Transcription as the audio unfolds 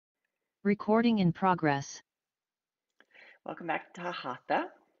Recording in progress. Welcome back to Hatha.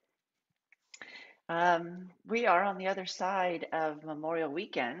 We are on the other side of Memorial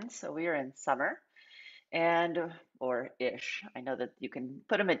Weekend, so we are in summer and or ish. I know that you can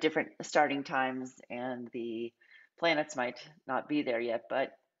put them at different starting times and the planets might not be there yet,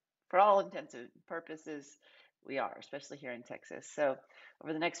 but for all intents and purposes, we are, especially here in Texas. So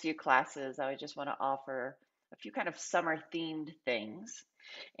over the next few classes, I just want to offer a few kind of summer themed things.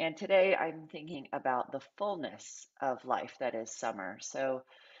 And today I'm thinking about the fullness of life that is summer. So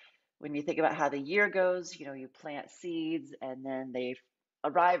when you think about how the year goes, you plant seeds and then they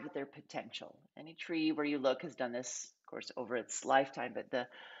arrive at their potential. Any tree where you look has done this, of course, over its lifetime, but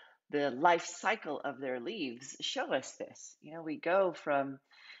the life cycle of their leaves show us this. We go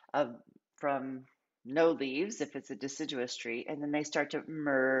uh, from no leaves if it's a deciduous tree, and then they start to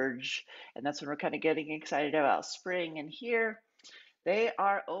merge, and that's when we're kind of getting excited about spring. And here they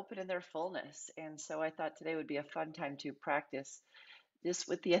are open in their fullness, and so I thought today would be a fun time to practice just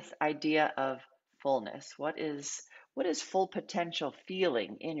with the idea of fullness. What is full potential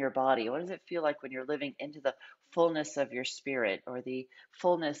feeling in your body? What does it feel like when you're living into the fullness of your spirit or the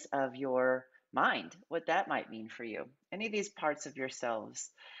fullness of your mind? What that might mean for you. Any of these parts of yourselves,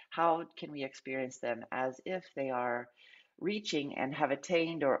 how can we experience them as if they are reaching and have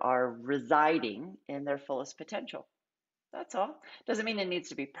attained or are residing in their fullest potential? That's all. Doesn't mean it needs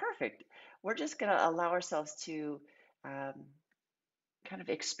to be perfect. We're just going to allow ourselves to um, kind of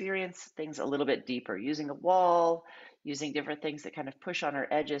experience things a little bit deeper, using a wall, using different things that kind of push on our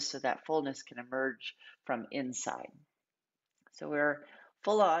edges so that fullness can emerge from inside. So we're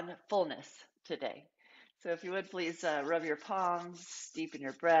full on fullness today. So if you would please rub your palms, deepen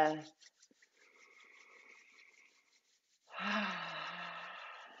your breath.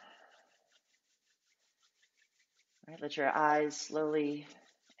 Right, let your eyes slowly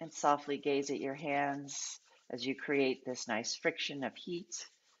and softly gaze at your hands as you create this nice friction of heat,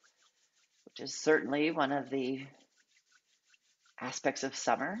 which is certainly one of the aspects of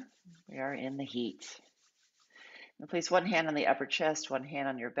summer. We are in the heat. And place one hand on the upper chest, one hand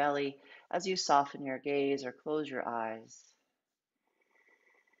on your belly as you soften your gaze or close your eyes.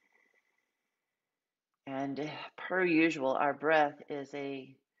 And per usual, our breath is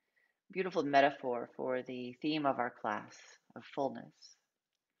a beautiful metaphor for the theme of our class of fullness.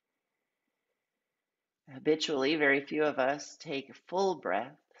 Habitually, very few of us take full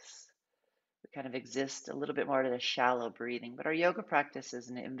breaths. We kind of exist a little bit more to the shallow breathing, but our yoga practice is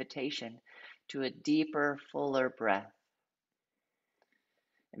an invitation to a deeper, fuller breath.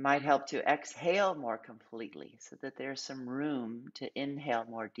 It might help to exhale more completely so that there's some room to inhale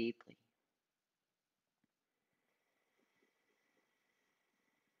more deeply.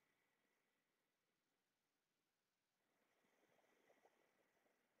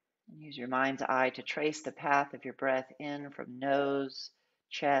 And use your mind's eye to trace the path of your breath in from nose,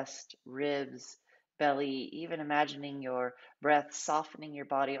 chest, ribs, belly, even imagining your breath softening your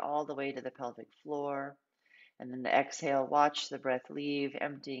body all the way to the pelvic floor. And then the exhale, watch the breath leave,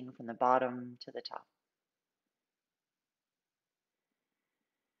 emptying from the bottom to the top.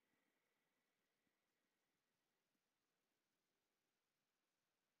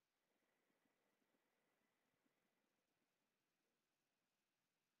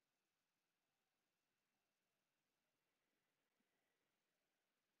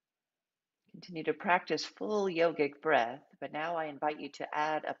 Continue to practice full yogic breath, but now I invite you to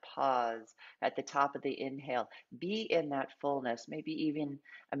add a pause at the top of the inhale. Be in that fullness, maybe even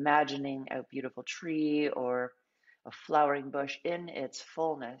imagining a beautiful tree or a flowering bush in its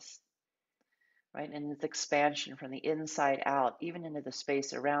fullness, right? And its expansion from the inside out, even into the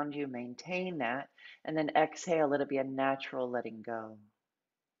space around you. Maintain that, and then exhale, let it be a natural letting go.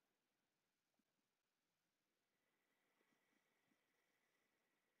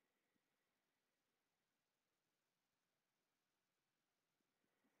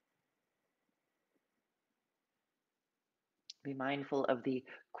 Be mindful of the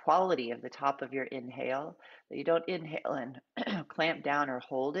quality of the top of your inhale, that you don't inhale and clamp down or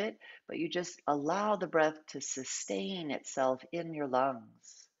hold it, but you just allow the breath to sustain itself in your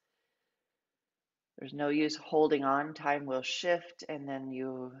lungs. There's no use holding on. Time will shift, and then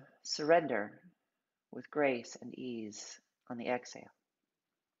you surrender with grace and ease on the exhale.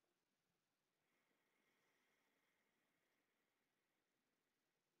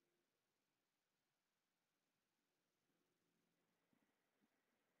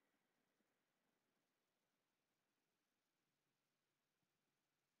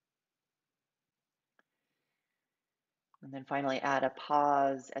 And then finally, add a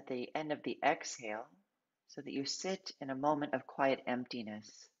pause at the end of the exhale so that you sit in a moment of quiet emptiness.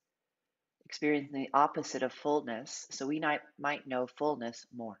 experiencing the opposite of fullness, so we might know fullness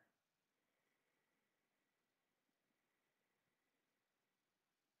more.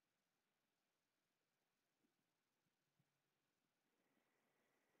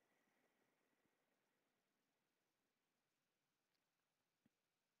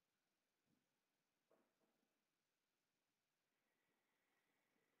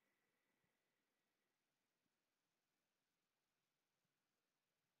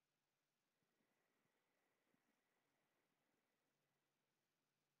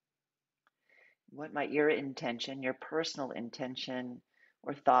 What might your intention, your personal intention,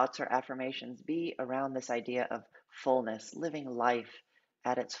 or thoughts or affirmations be around this idea of fullness, living life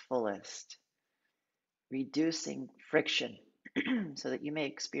at its fullest, reducing friction so that you may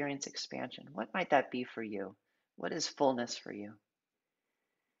experience expansion? What might that be for you? What is fullness for you?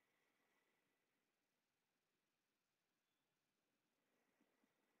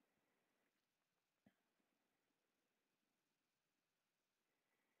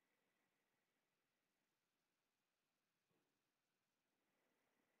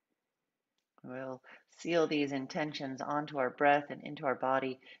 We'll seal these intentions onto our breath and into our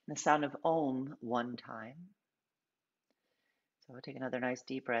body in the sound of Om one time. So we'll take another nice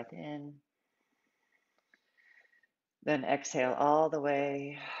deep breath in, then exhale all the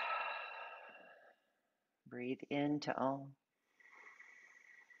way. Breathe into Om.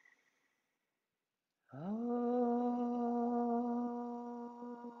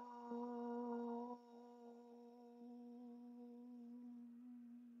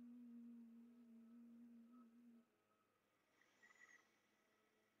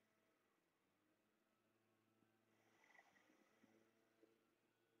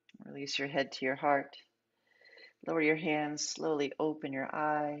 Release your head to your heart. Lower your hands, slowly open your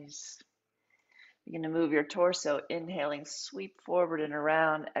eyes. Begin to move your torso, inhaling, sweep forward and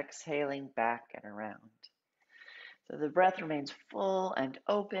around, exhaling back and around. So the breath remains full and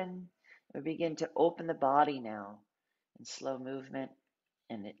open. We begin to open the body now in slow movement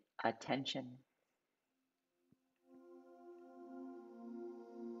and attention.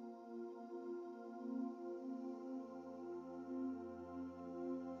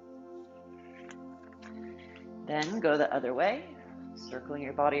 Then go the other way, circling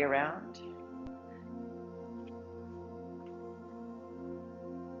your body around.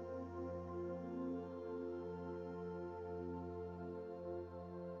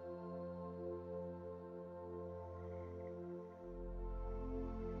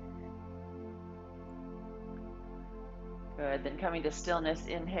 Good. Then coming to stillness,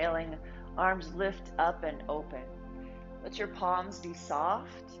 inhaling, arms lift up and open. Let your palms be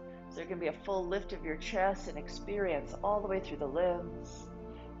soft, so there can be a full lift of your chest and experience all the way through the limbs.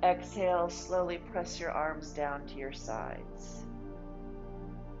 Exhale, slowly press your arms down to your sides.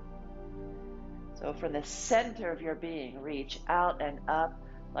 So from the center of your being, reach out and up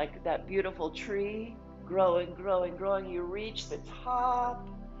like that beautiful tree, growing, growing, growing. You reach the top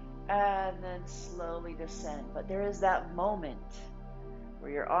and then slowly descend. But there is that moment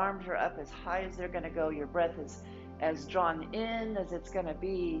where your arms are up as high as they're going to go. Your breath is as drawn in as it's going to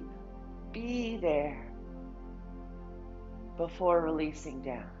be. Be there before releasing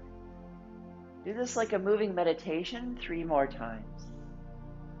down. Do this like a moving meditation 3 more times.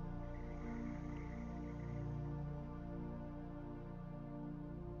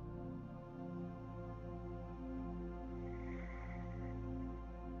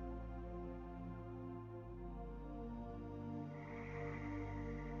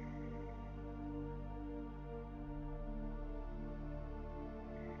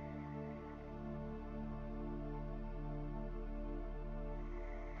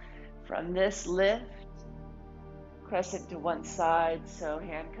 From this lift, crescent to one side, so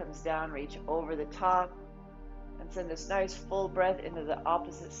hand comes down, reach over the top, and send this nice full breath into the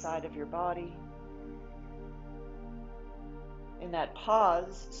opposite side of your body. In that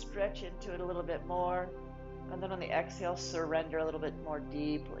pause, stretch into it a little bit more, and then on the exhale, surrender a little bit more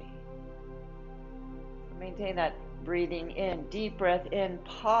deeply. Maintain that breathing in, deep breath in,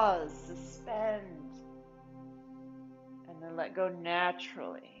 pause, suspend, and then let go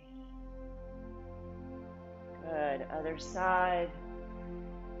naturally. Good. Other side.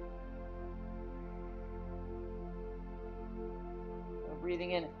 So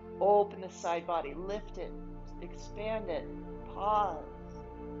breathing in, open the side body, lift it, expand it, pause,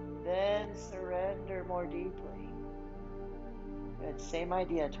 then surrender more deeply. Good. Same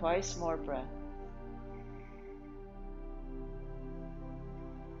idea, twice more breath.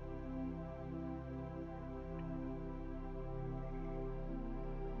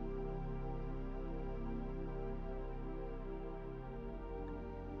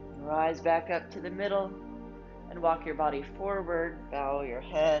 rise back up to the middle and walk your body forward. Bow your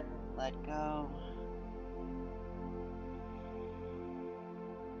head, let go.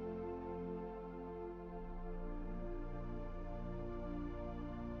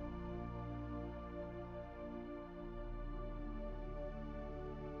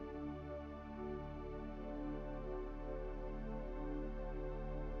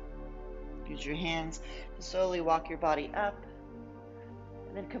 Use your hands to slowly walk your body up,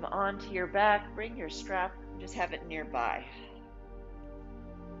 and then come onto your back. Bring your strap, just have it nearby.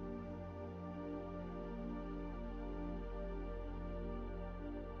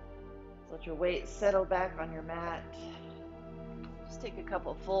 Let your weight settle back on your mat. Just take a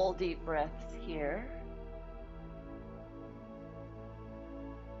couple full deep breaths here.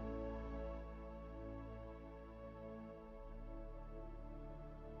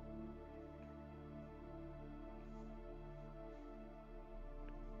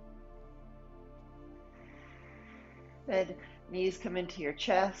 Then knees come into your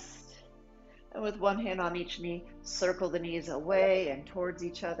chest, and with one hand on each knee, circle the knees away and towards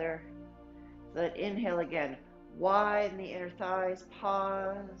each other. Let inhale again, widen the inner thighs,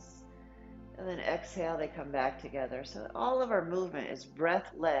 pause, and then exhale, they come back together. So all of our movement is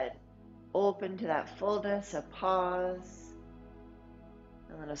breath-led, open to that fullness, a pause,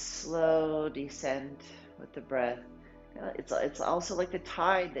 and then a slow descent with the breath. It's also like the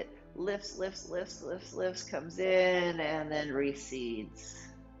tide that lifts, comes in and then recedes.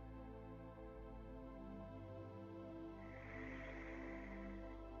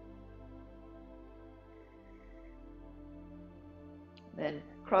 Then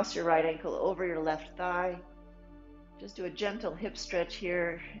cross your right ankle over your left thigh. Just do a gentle hip stretch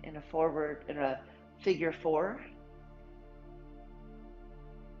here in a figure four.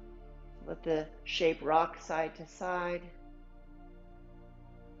 Let the shape rock side to side.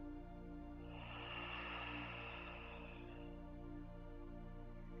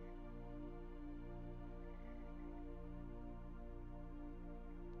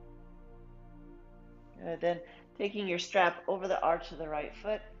 Then taking your strap over the arch of the right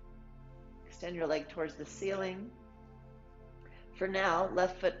foot, extend your leg towards the ceiling. For now,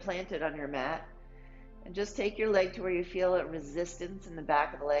 left foot planted on your mat, and just take your leg to where you feel a resistance in the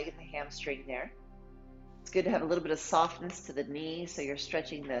back of the leg and the hamstring there. It's good to have a little bit of softness to the knee, so you're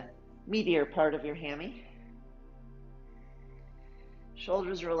stretching the meatier part of your hammy.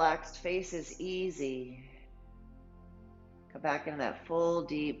 Shoulders relaxed, face is easy. Come back into that full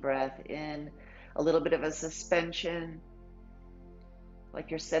deep breath in, a little bit of a suspension, like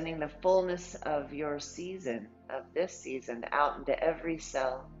you're sending the fullness of your season, of this season, out into every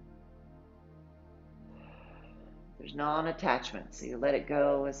cell. There's non-attachment, so you let it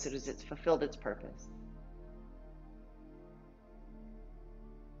go as soon as it's fulfilled its purpose.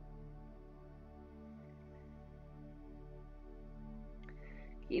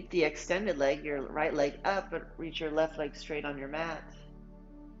 Keep the extended leg, your right leg up, but reach your left leg straight on your mat.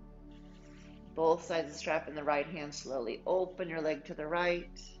 Both sides of the strap in the right hand, slowly open your leg to the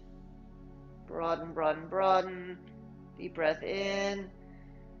right. Broaden, broaden, broaden. Deep breath in.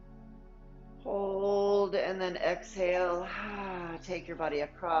 Hold, and then exhale. Take your body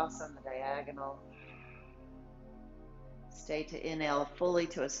across on the diagonal. Stay to inhale fully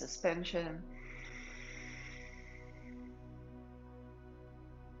to a suspension.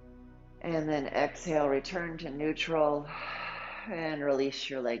 And then exhale, return to neutral, and release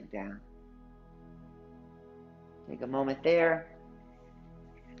your leg down. Take a moment there.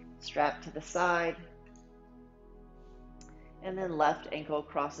 Strap to the side. And then left ankle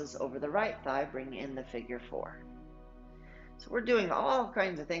crosses over the right thigh, bring in the figure four. So we're doing all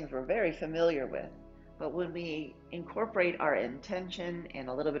kinds of things we're very familiar with, but when we incorporate our intention and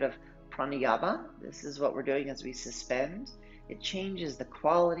a little bit of pranayama, this is what we're doing as we suspend, it changes the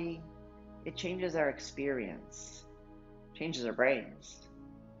quality, it changes our experience, changes our brains.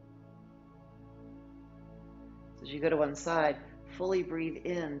 So as you go to one side, fully breathe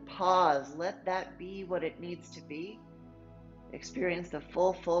in, pause, let that be what it needs to be. Experience the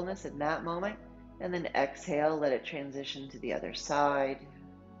full fullness in that moment, and then exhale, let it transition to the other side.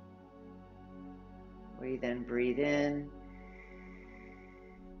 Where you then breathe in,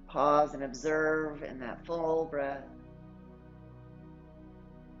 pause and observe in that full breath,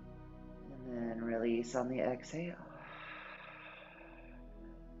 and then release on the exhale.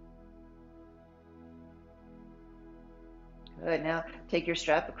 Good, now take your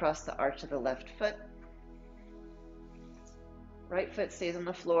strap across the arch of the left foot. Right foot stays on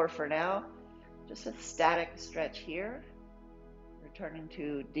the floor for now. Just a static stretch here. Returning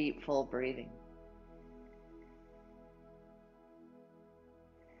to deep, full breathing.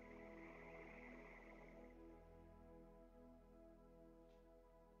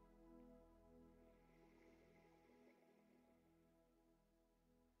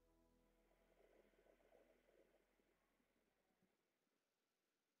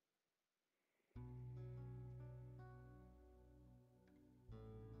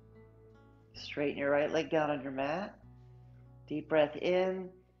 Straighten your right leg down on your mat. Deep breath in,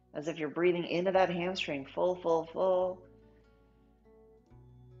 as if you're breathing into that hamstring. Full, full, full.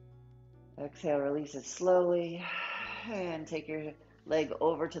 Exhale, release it slowly. And take your leg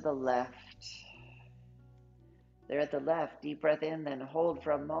over to the left. There at the left, deep breath in, then hold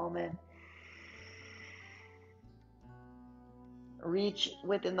for a moment. Reach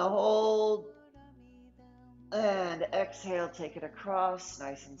within the hold. And exhale, take it across,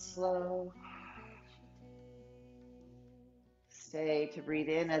 nice and slow. Stay to breathe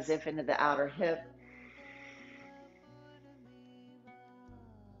in as if into the outer hip.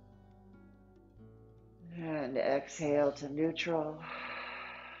 And exhale to neutral.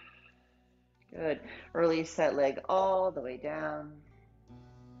 Good. Release that leg all the way down.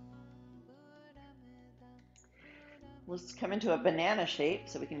 Let's come into a banana shape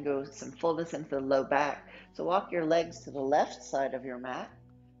so we can go some fullness into the low back. So walk your legs to the left side of your mat.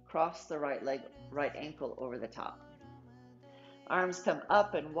 Cross the right leg, right ankle over the top. Arms come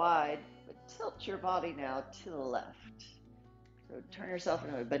up and wide, but tilt your body now to the left. So turn yourself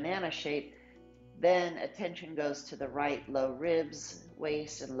into a banana shape. Then attention goes to the right low ribs,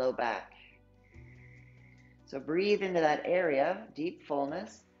 waist, and low back. So breathe into that area, deep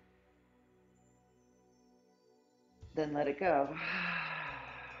fullness. Then let it go.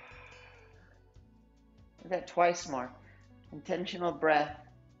 Do that twice more. Intentional breath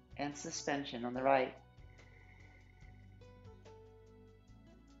and suspension on the right.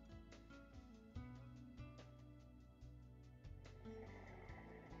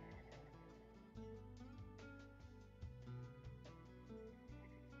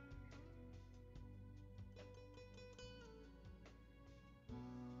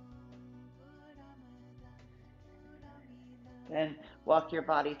 Then walk your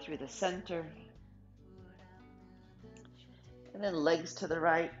body through the center. And then legs to the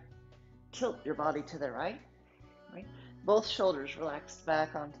right. Tilt your body to the right. Both shoulders relaxed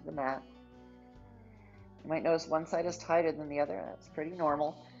back onto the mat. You might notice one side is tighter than the other. That's pretty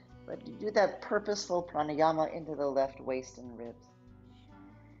normal. But you do that purposeful pranayama into the left waist and ribs.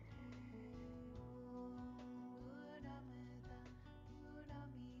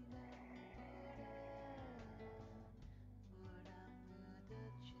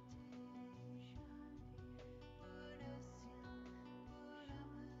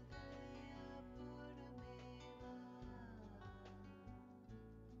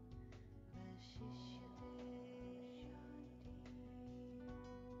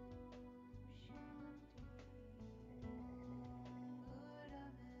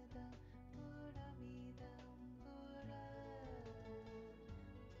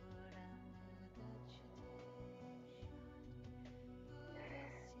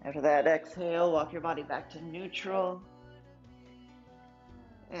 After that exhale, walk your body back to neutral.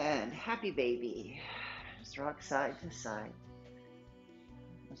 And happy baby. Just rock side to side.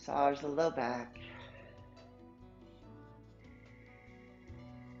 Massage the low back.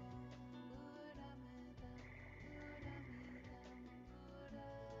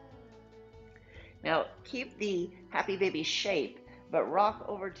 Now keep the happy baby shape, but rock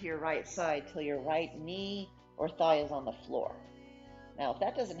over to your right side till your right knee or thigh is on the floor. Now, if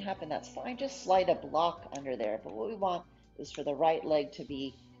that doesn't happen, that's fine. Just slide a block under there. But what we want is for the right leg to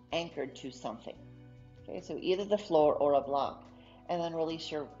be anchored to something. Okay, so either the floor or a block. And then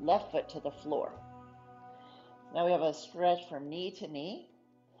release your left foot to the floor. Now we have a stretch from knee to knee.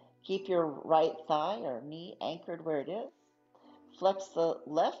 Keep your right thigh or knee anchored where it is. Flex the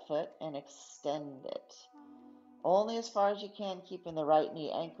left foot and extend it. Only as far as you can, keeping the right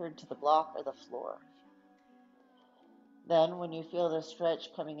knee anchored to the block or the floor. Then when you feel the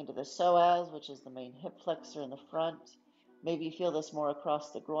stretch coming into the psoas, which is the main hip flexor in the front, maybe you feel this more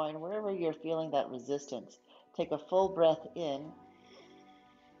across the groin, wherever you're feeling that resistance. Take a full breath in.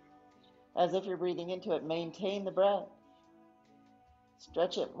 As if you're breathing into it, maintain the breath.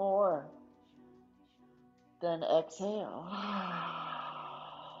 Stretch it more. Then exhale.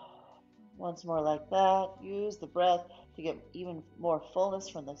 Once more like that. Use the breath to get even more fullness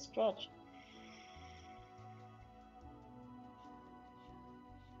from the stretch.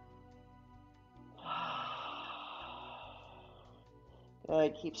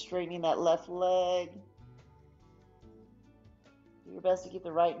 Good. Keep straightening that left leg. Do your best to keep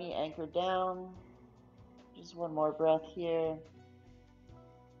the right knee anchored down. Just one more breath here.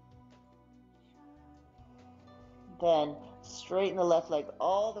 Then straighten the left leg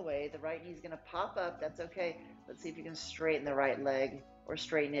all the way. The right knee is going to pop up. That's okay. Let's see if you can straighten the right leg or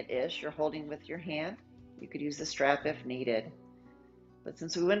straighten it-ish. You're holding with your hand. You could use the strap if needed. But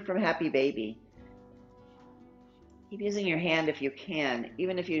since we went from happy baby, keep using your hand if you can,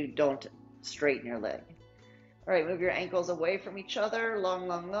 even if you don't straighten your leg. All right, move your ankles away from each other, long,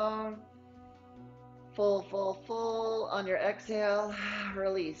 long, long. Full, full, full. On your exhale,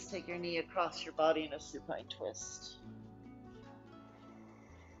 release. Take your knee across your body in a supine twist.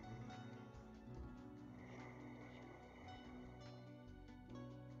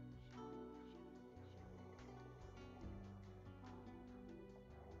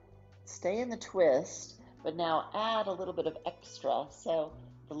 Stay in the twist, but now add a little bit of extra. So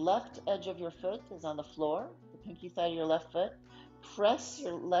the left edge of your foot is on the floor, the pinky side of your left foot. Press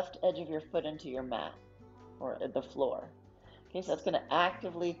your left edge of your foot into your mat or the floor. Okay, so that's going to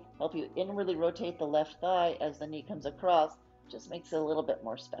actively help you inwardly rotate the left thigh as the knee comes across. Just makes it a little bit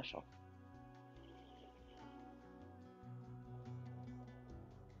more special.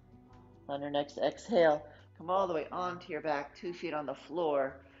 On your next exhale, come all the way onto your back, 2 feet on the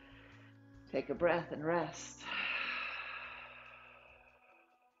floor. Take a breath and rest.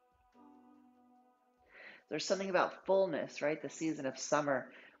 There's something about fullness, right? The season of summer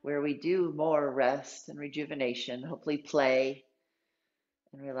where we do more rest and rejuvenation, hopefully play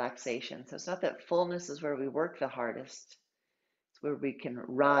and relaxation. So it's not that fullness is where we work the hardest. It's where we can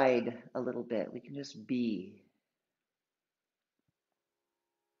ride a little bit. We can just be.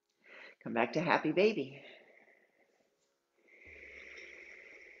 Come back to happy baby.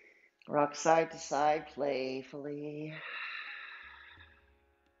 Rock side to side playfully.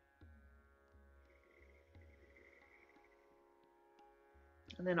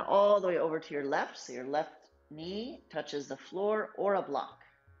 And then all the way over to your left, so your left knee touches the floor or a block.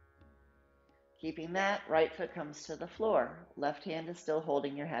 Keeping that, right foot comes to the floor. Left hand is still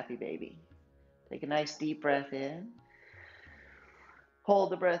holding your happy baby. Take a nice deep breath in.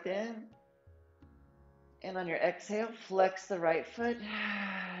 Hold the breath in. And on your exhale, flex the right foot.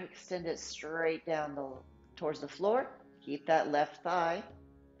 Extend it straight down towards the floor. Keep that left thigh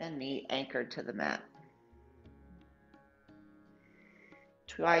and knee anchored to the mat.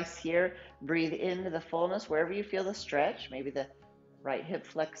 Twice here, breathe into the fullness wherever you feel the stretch, maybe the right hip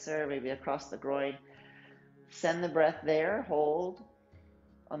flexor, maybe across the groin. Send the breath there, hold.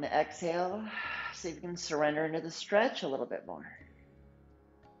 On the exhale, see if you can surrender into the stretch a little bit more.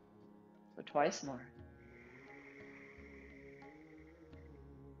 So twice more.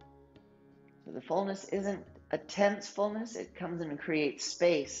 So the fullness isn't a tense fullness, it comes in and creates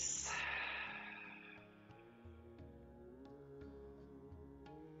space.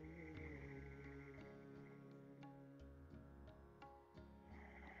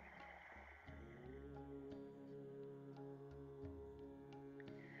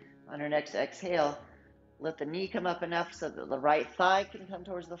 On your next exhale, let the knee come up enough so that the right thigh can come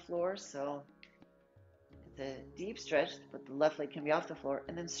towards the floor. So it's a deep stretch, but the left leg can be off the floor.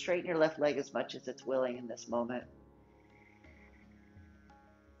 And then straighten your left leg as much as it's willing in this moment.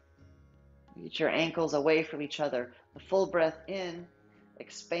 Get your ankles away from each other. The full breath in,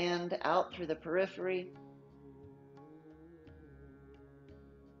 expand out through the periphery.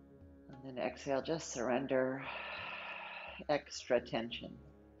 And then exhale, just surrender extra tension.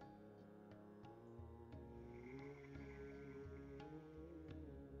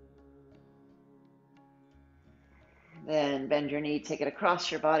 Then bend your knee, take it across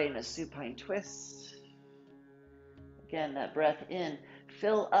your body in a supine twist. Again, that breath in,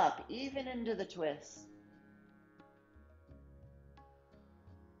 fill up even into the twist.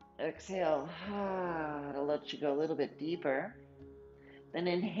 Exhale, it'll let you go a little bit deeper. Then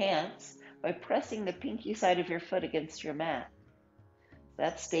enhance by pressing the pinky side of your foot against your mat.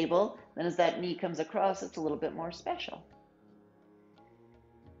 That's stable. Then as that knee comes across, it's a little bit more special.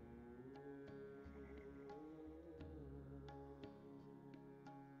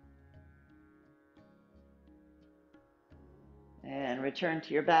 And return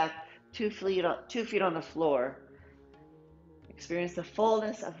to your back, 2 feet on the floor. Experience the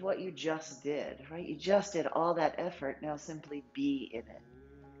fullness of what you just did, right? You just did all that effort. Now simply be in it.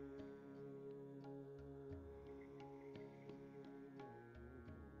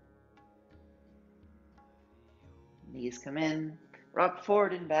 Knees come in, rock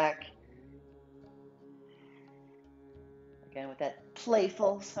forward and back. Again, with that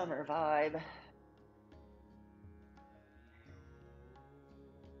playful summer vibe.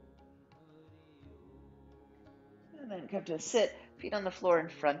 And then come to a sit, feet on the floor in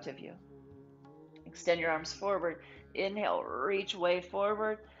front of you. Extend your arms forward. Inhale, reach way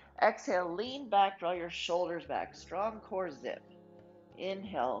forward. Exhale, lean back, draw your shoulders back. Strong core zip.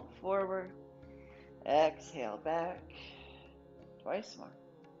 Inhale, forward. Exhale, back. Twice more.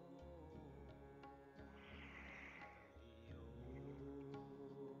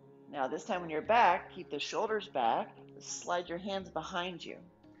 Now, this time when you're back, keep the shoulders back. Slide your hands behind you.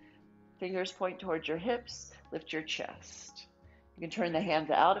 Fingers point towards your hips, lift your chest. You can turn the hands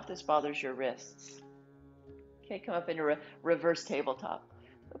out if this bothers your wrists. Okay, come up into reverse tabletop.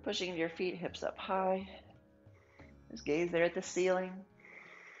 So pushing your feet, hips up high. Just gaze there at the ceiling.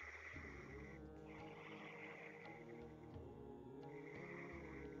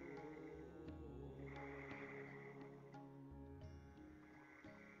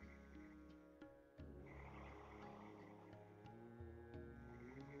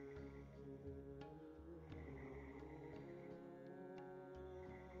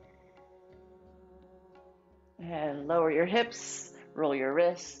 And lower your hips, roll your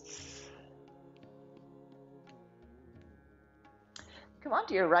wrists. Come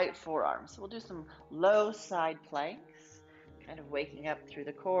onto your right forearm. So we'll do some low side planks, kind of waking up through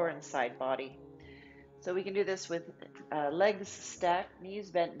the core and side body. So we can do this with legs stacked, knees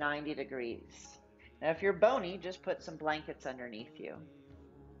bent 90 degrees. Now if you're bony, just put some blankets underneath you.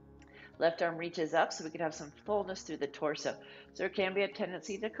 Left arm reaches up so we can have some fullness through the torso. So there can be a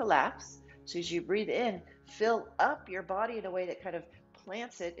tendency to collapse. So as you breathe in, fill up your body in a way that kind of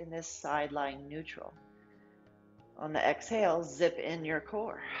plants it in this side lying neutral. On the exhale, zip in your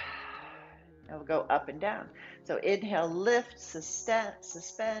core. Now we'll go up and down. So inhale, lift,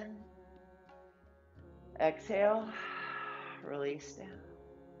 suspend. Exhale, release down.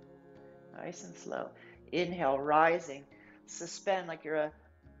 Nice and slow. Inhale, rising. Suspend like you're a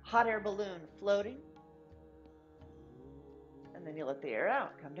hot air balloon floating. And then you let the air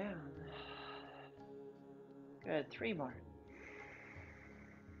out, come down. Good, 3 more.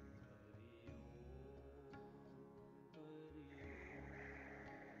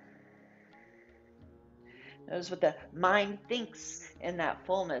 Notice what the mind thinks in that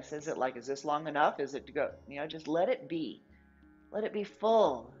fullness. Is it like, is this long enough? Is it to go? Just let it be. Let it be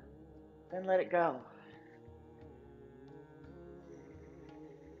full. Then let it go.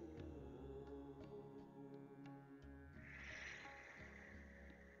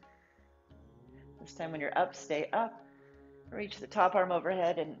 This time when you're up, stay up. Reach the top arm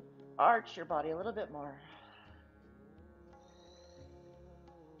overhead and arch your body a little bit more.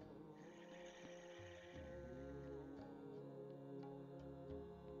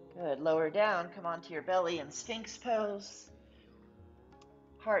 Good. Lower down. Come onto your belly in Sphinx pose.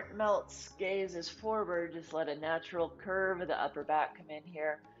 Heart melts. Gaze is forward. Just let a natural curve of the upper back come in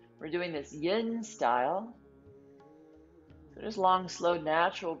here. We're doing this yin style. So just long, slow,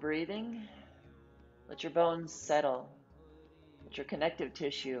 natural breathing. Let your bones settle. Let your connective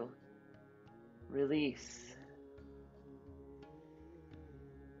tissue release.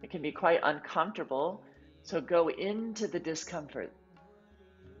 It can be quite uncomfortable, so go into the discomfort.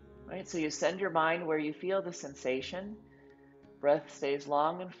 Right? So you send your mind where you feel the sensation. Breath stays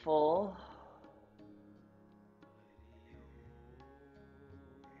long and full.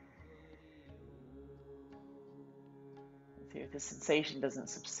 See if the sensation doesn't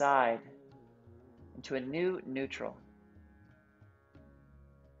subside into a new neutral.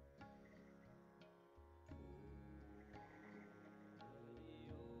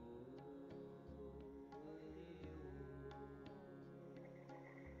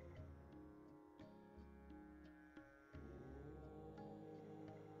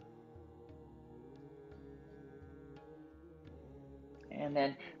 And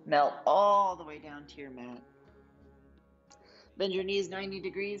then melt all the way down to your mat. Bend your knees 90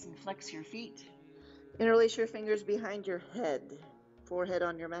 degrees and flex your feet. Interlace your fingers behind your head, forehead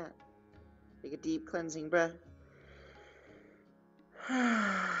on your mat. Take a deep cleansing breath.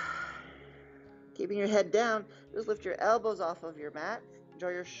 Keeping your head down, just lift your elbows off of your mat. Draw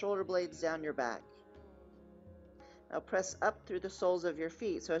your shoulder blades down your back. Now press up through the soles of your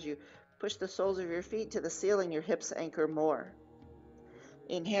feet. So as you push the soles of your feet to the ceiling, your hips anchor more.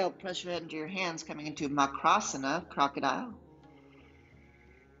 Inhale, press your head into your hands, coming into Makrasana, crocodile.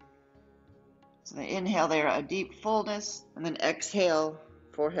 So the inhale there, a deep fullness, and then exhale,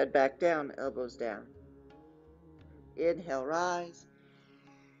 forehead back down, elbows down. Inhale, rise.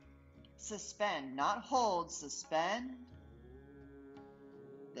 Suspend, not hold, suspend.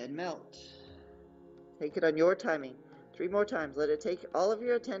 Then melt. Take it on your timing. 3 more times. Let it take all of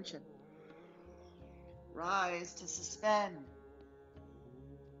your attention. Rise to suspend.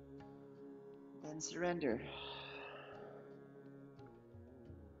 Then surrender.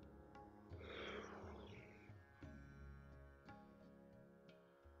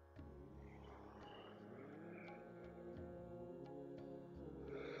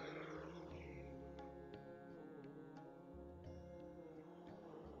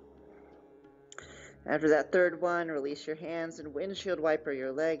 After that third one, release your hands and windshield wiper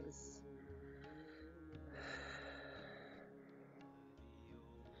your legs.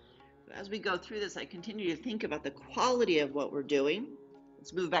 As we go through this, I continue to think about the quality of what we're doing.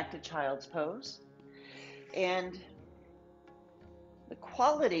 Let's move back to child's pose. And the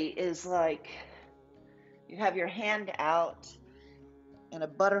quality is like you have your hand out and a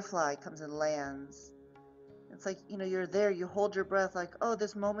butterfly comes and lands. It's like, you're there, you hold your breath like, oh,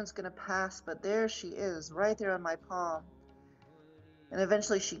 this moment's going to pass, but there she is, right there on my palm. And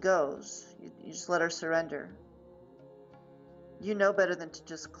eventually she goes. You just let her surrender. You know better than to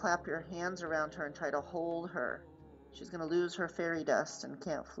just clap your hands around her and try to hold her. She's going to lose her fairy dust and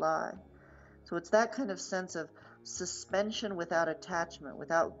can't fly. So it's that kind of sense of suspension without attachment,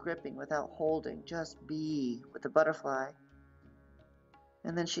 without gripping, without holding. Just be with the butterfly.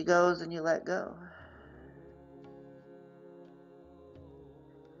 And then she goes and you let go.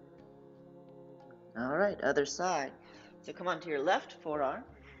 All right, other side. So come onto your left forearm.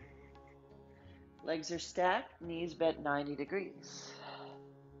 Legs are stacked, knees bent 90 degrees.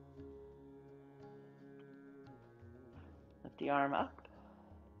 Lift the arm up.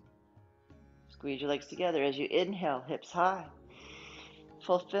 Squeeze your legs together as you inhale, hips high.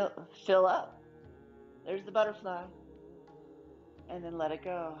 Fill up. There's the butterfly. And then let it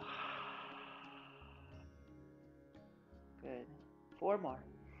go. Good. 4 more.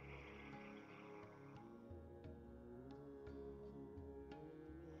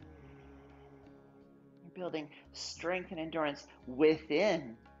 You're building strength and endurance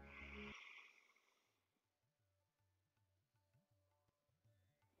within.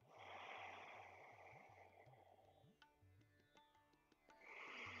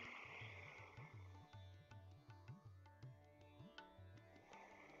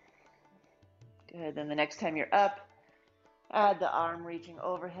 Good. Then the next time you're up, add the arm reaching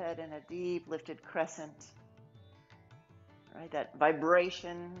overhead in a deep lifted crescent. Right? That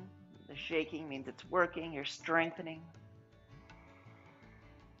vibration, the shaking means it's working, you're strengthening.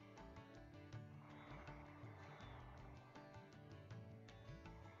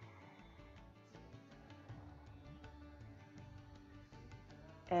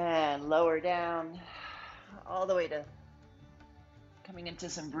 And lower down all the way to coming into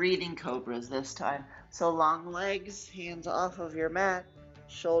some breathing cobras this time. So long legs, hands off of your mat,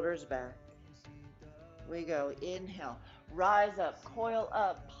 shoulders back. We go. Inhale, rise up, coil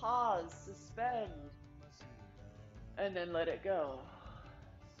up, pause, suspend, and then let it go.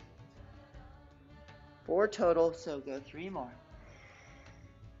 4 total, so go 3 more.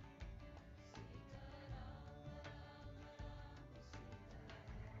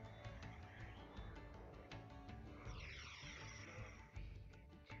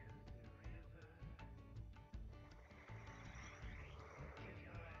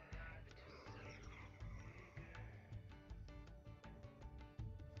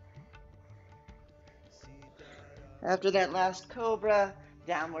 After that last cobra,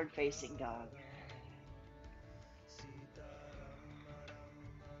 downward facing dog.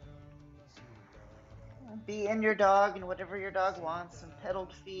 Be in your dog and whatever your dog wants, some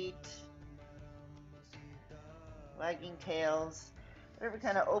pedaled feet, wagging tails, whatever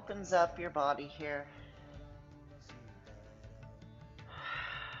kind of opens up your body here.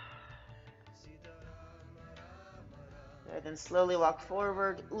 Good, then slowly walk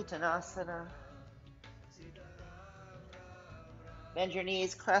forward, Uttanasana. Bend your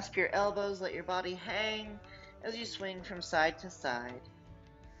knees, clasp your elbows, let your body hang as you swing from side to side.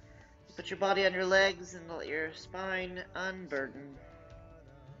 Put your body on your legs and let your spine unburden.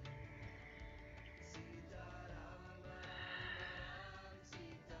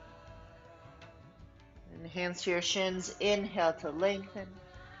 And hands to your shins, inhale to lengthen.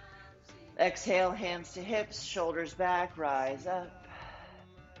 Exhale, hands to hips, shoulders back, rise up.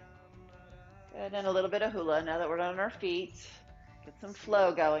 And then a little bit of hula now that we're on our feet. Get some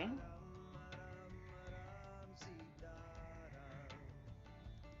flow going.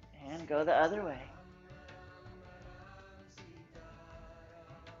 And go the other way.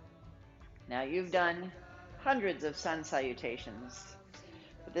 Now you've done hundreds of sun salutations,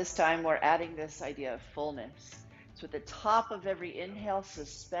 but this time we're adding this idea of fullness. So at the top of every inhale,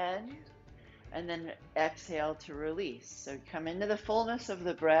 suspend, and then exhale to release. So come into the fullness of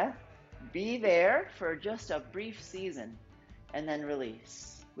the breath, be there for just a brief season, and then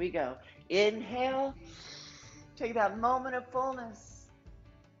release. We go. Inhale, take that moment of fullness,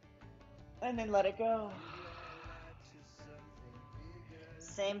 and then let it go.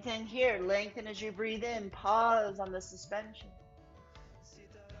 Same thing here. Lengthen as you breathe in. Pause on the suspension.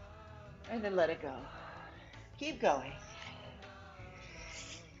 And then let it go. Keep going.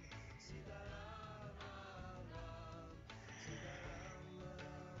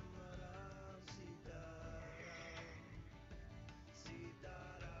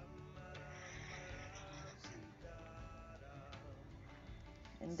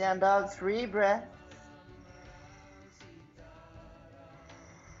 Down dog, 3 breaths.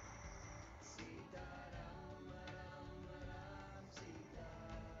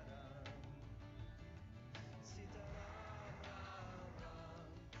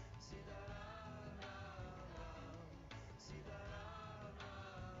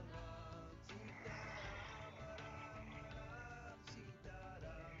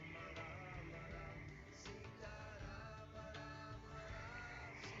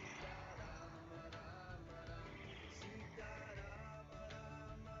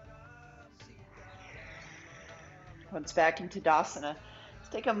 Once back into Tadasana, let's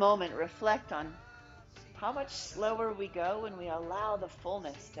take a moment, reflect on how much slower we go when we allow the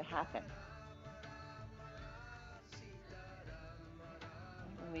fullness to happen.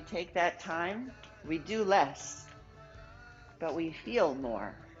 When we take that time, we do less, but we feel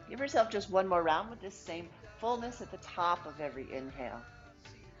more. Give yourself just one more round with this same fullness at the top of every inhale.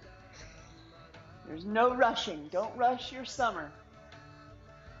 There's no rushing. Don't rush your summer.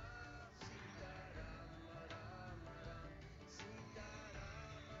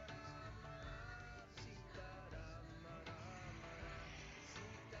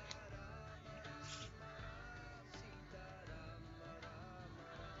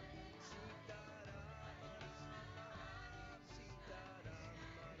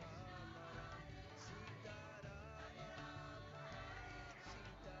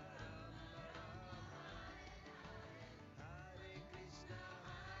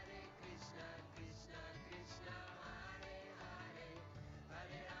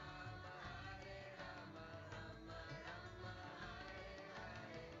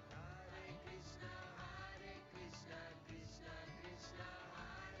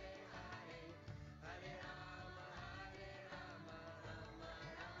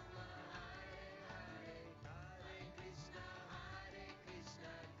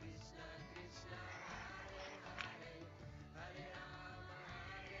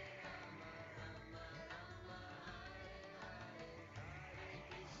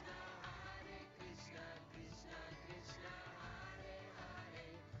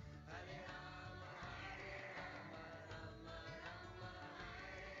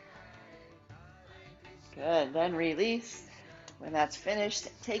 Good. Then release. When that's finished,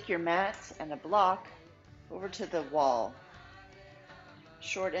 take your mats and a block over to the wall.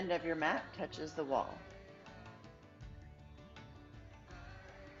 Short end of your mat touches the wall.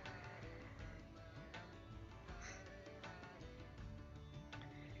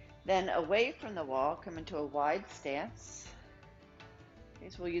 Then away from the wall, come into a wide stance. Okay,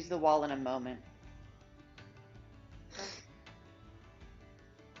 so we'll use the wall in a moment.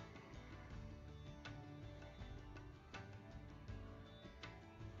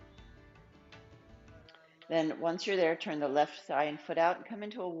 Then once you're there, turn the left thigh and foot out and come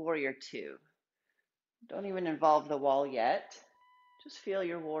into a warrior 2. Don't even involve the wall yet. Just feel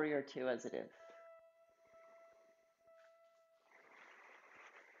your warrior 2 as it is.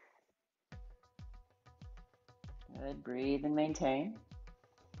 Good. Breathe and maintain.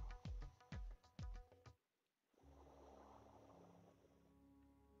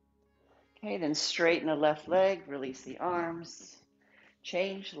 Okay, then straighten the left leg, release the arms.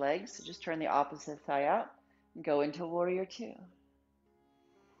 Change legs, so just turn the opposite thigh out and go into warrior 2.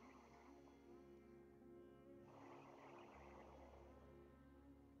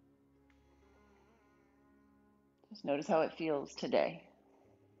 Just notice how it feels today.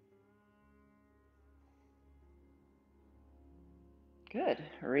 Good.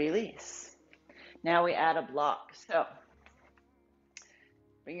 Release. Now we add a block. So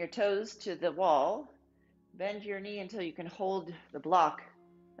bring your toes to the wall. Bend your knee until you can hold the block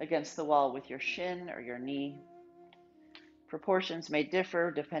against the wall with your shin or your knee. Proportions may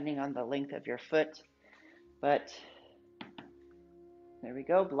differ depending on the length of your foot, but there we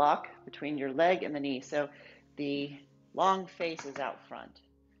go. Block between your leg and the knee. So the long face is out front.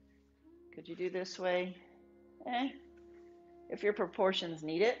 Could you do this way? If your proportions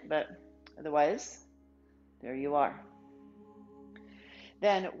need it, but otherwise, there you are.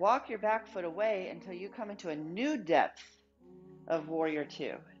 Then walk your back foot away until you come into a new depth of warrior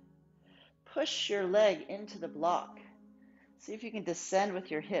 2. Push your leg into the block. See if you can descend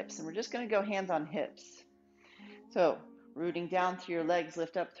with your hips, and we're just going to go hands on hips. So rooting down through your legs,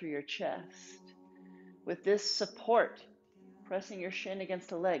 lift up through your chest. With this support, pressing your shin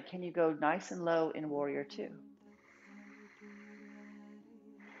against a leg, can you go nice and low in warrior 2?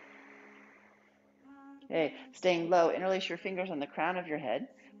 Okay, staying low, interlace your fingers on the crown of your head,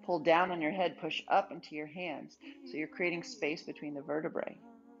 pull down on your head, push up into your hands, so you're creating space between the vertebrae.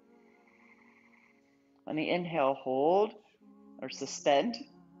 On the inhale, hold or suspend.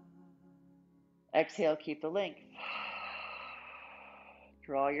 Exhale, keep the length.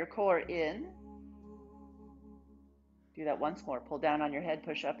 Draw your core in. Do that once more. Pull down on your head,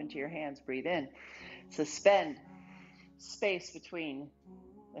 push up into your hands, breathe in. Suspend space between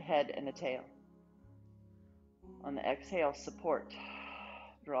the head and the tail. On the exhale, support.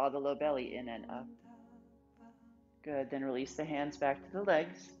 Draw the low belly in and up. Good, then release the hands back to the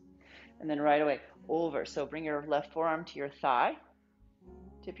legs. And then right away, over. So bring your left forearm to your thigh.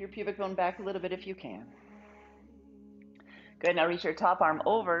 Tip your pubic bone back a little bit if you can. Good, now reach your top arm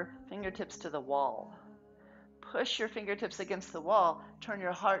over, fingertips to the wall. Push your fingertips against the wall. Turn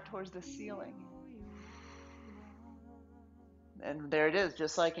your heart towards the ceiling. And there it is,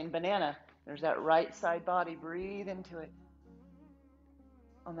 just like in banana. There's that right side body. Breathe into it.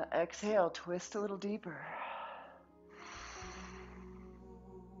 On the exhale, twist a little deeper.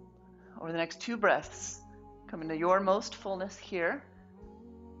 Over the next 2 breaths, come into your most fullness here.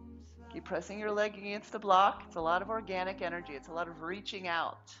 Keep pressing your leg against the block. It's a lot of organic energy. It's a lot of reaching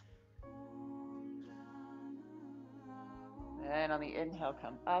out. And on the inhale,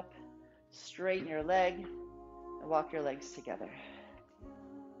 come up, straighten your leg, and walk your legs together.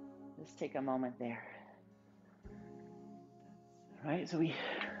 Just take a moment there. All right, so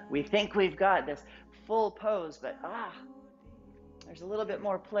we think we've got this full pose, but there's a little bit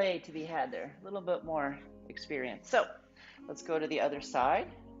more play to be had there, a little bit more experience. So let's go to the other side.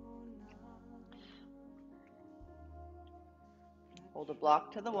 Hold a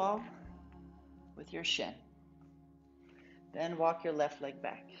block to the wall with your shin. Then walk your left leg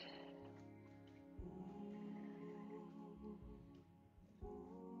back.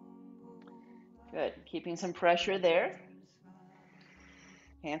 Good, keeping some pressure there.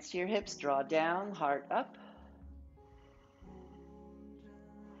 Hands to your hips, draw down, heart up.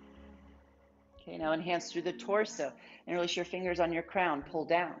 Okay, now hands through the torso and release your fingers on your crown, pull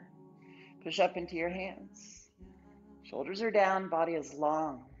down. Push up into your hands. Shoulders are down, body is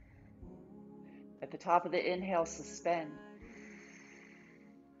long. At the top of the inhale, suspend.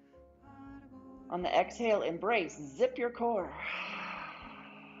 On the exhale, embrace, zip your core.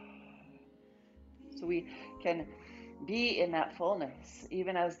 So we can be in that fullness,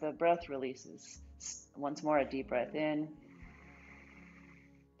 even as the breath releases. Once more, a deep breath in.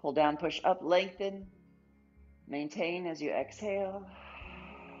 Pull down, push up, lengthen. Maintain as you exhale.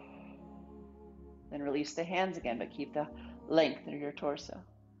 Then release the hands again, but keep the length of your torso.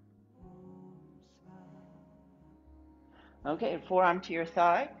 Okay, forearm to your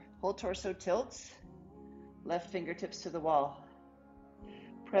thigh. Whole torso tilts. Left fingertips to the wall.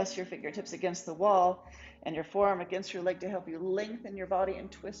 Press your fingertips against the wall and your forearm against your leg to help you lengthen your body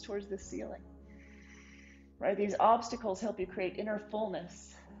and twist towards the ceiling. Right? These obstacles help you create inner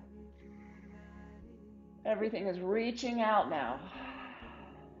fullness. Everything is reaching out now.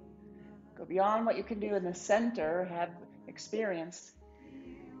 Go beyond what you can do in the center, have experienced,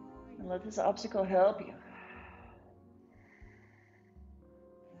 and let this obstacle help you.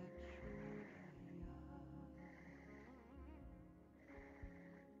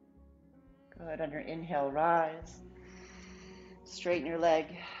 Good. On your inhale, rise. Straighten your leg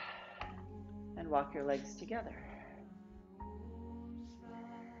and walk your legs together.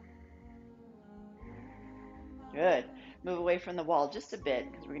 Good. Move away from the wall just a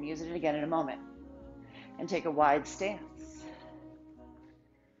bit because we're going to use it again in a moment. And take a wide stance.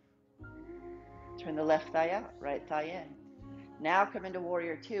 Turn the left thigh out, right thigh in. Now come into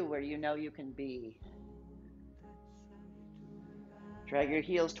Warrior Two where you know you can be. Drag your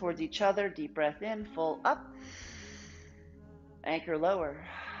heels towards each other. Deep breath in, full up. Anchor lower.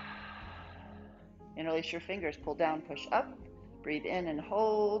 Interlace your fingers, pull down, push up. Breathe in and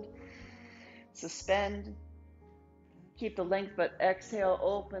hold. Suspend. Keep the length, but exhale,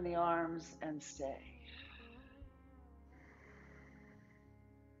 open the arms and stay.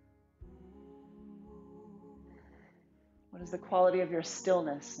 What is the quality of your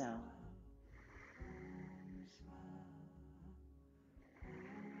stillness now?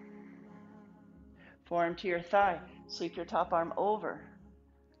 Forearm to your thigh. Sweep your top arm over.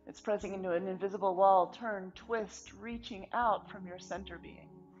 It's pressing into an invisible wall. Turn, twist, reaching out from your center being.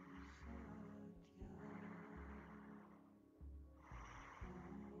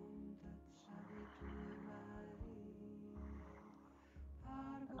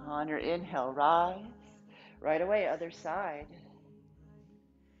 On your inhale, rise. Right away, other side.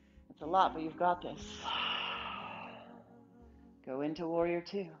 It's a lot, but you've got this. Go into Warrior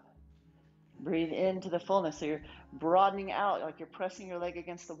Two. Breathe into the fullness. So you're broadening out like you're pressing your leg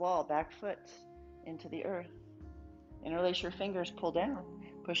against the wall, back foot into the earth. Interlace your fingers, pull down,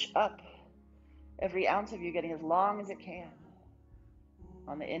 push up. Every ounce of you getting as long as it can.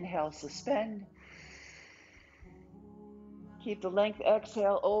 On the inhale, suspend. Keep the length.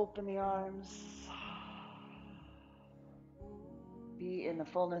 Exhale, open the arms. Be in the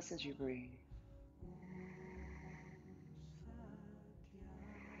fullness as you breathe.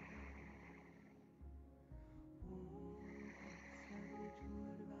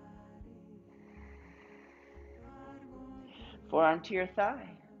 Forearm to your thigh.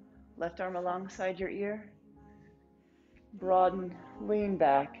 Left arm alongside your ear. Broaden, lean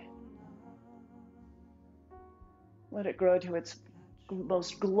back. Let it grow to its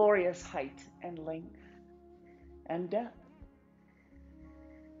most glorious height and length and depth.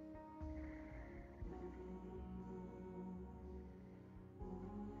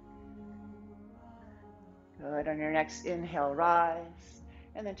 Good. On your next inhale, rise,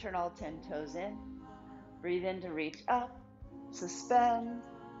 and then turn all 10 toes in. Breathe in to reach up, suspend,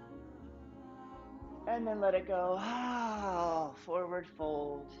 and then let it go. Forward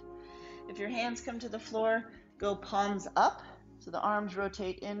fold. If your hands come to the floor, go palms up. So the arms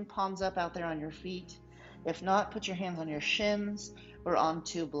rotate in, palms up out there on your feet. If not, put your hands on your shins or on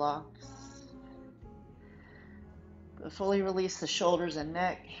 2 blocks. Fully release the shoulders and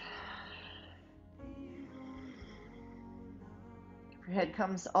neck. If your head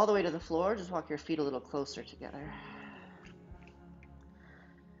comes all the way to the floor, just walk your feet a little closer together.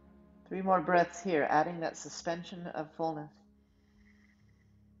 3 more breaths here, adding that suspension of fullness.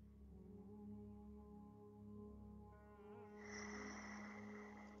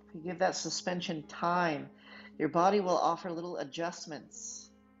 If you give that suspension time, your body will offer little adjustments.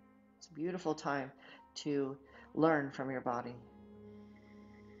 It's a beautiful time to learn from your body.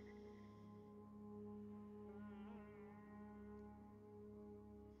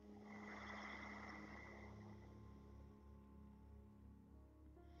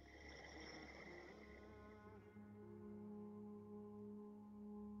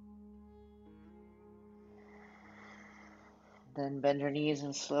 Then bend your knees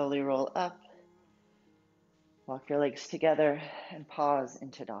and slowly roll up. Walk your legs together and pause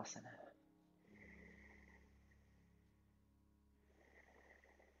in Tadasana.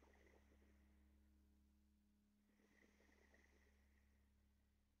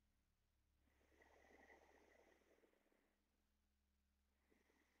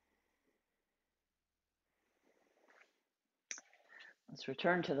 Let's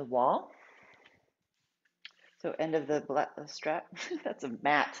return to the wall. So end of the strap, that's a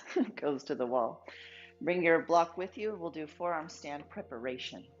mat, goes to the wall. Bring your block with you. We'll do forearm stand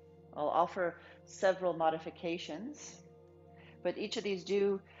preparation. I'll offer several modifications, but each of these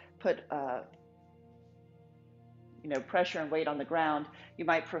do put pressure and weight on the ground. You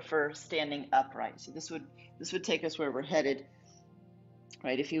might prefer standing upright. So this would take us where we're headed,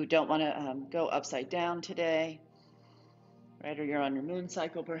 right? If you don't want to go upside down today, right, or you're on your moon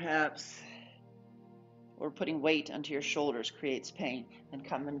cycle perhaps, or putting weight onto your shoulders creates pain, and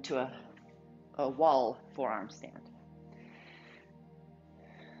come into a wall forearm stand.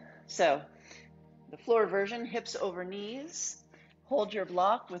 So the floor version, hips over knees. Hold your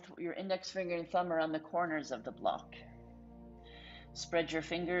block with your index finger and thumb around the corners of the block. Spread your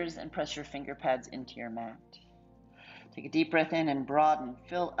fingers and press your finger pads into your mat. Take a deep breath in and broaden,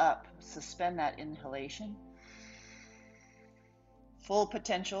 fill up, suspend that inhalation. Full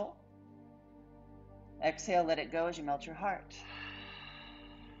potential. Exhale, let it go as you melt your heart.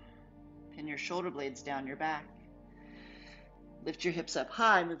 Pin your shoulder blades down your back. Lift your hips up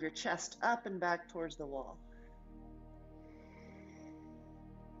high, move your chest up and back towards the wall.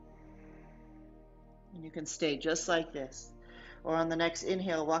 And you can stay just like this. Or on the next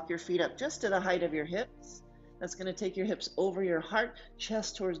inhale, walk your feet up just to the height of your hips. That's going to take your hips over your heart,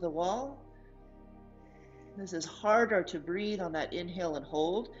 chest towards the wall. This is harder to breathe on that inhale and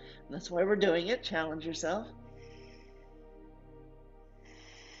hold. And that's why we're doing it. Challenge yourself.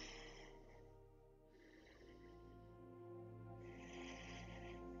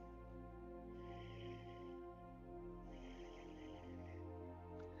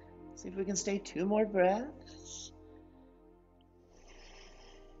 See if we can stay 2 more breaths.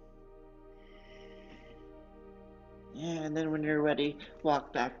 And then when you're ready,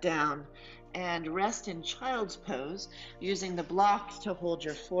 walk back down and rest in child's pose, using the blocks to hold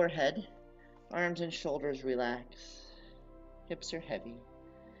your forehead. Arms and shoulders relax. Hips are heavy.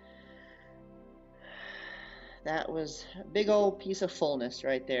 That was a big old piece of fullness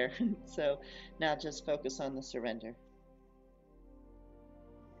right there. So now just focus on the surrender.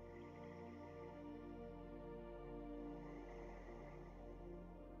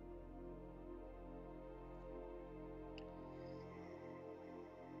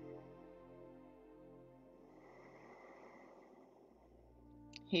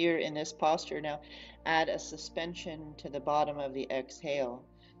 here in this posture. Now add a suspension to the bottom of the exhale.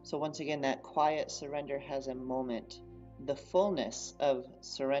 So once again, that quiet surrender has a moment, the fullness of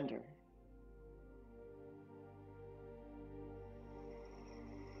surrender.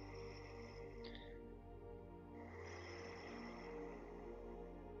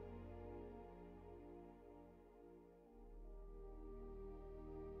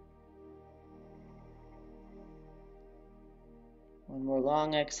 One more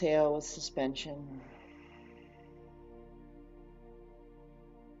long exhale with suspension.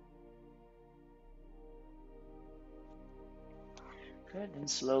 Good, and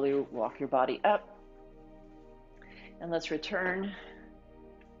slowly walk your body up. And let's return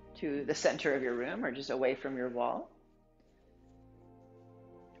to the center of your room or just away from your wall.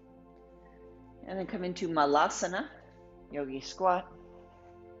 And then come into Malasana, yogi squat.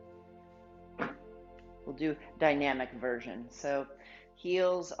 We'll do dynamic version. So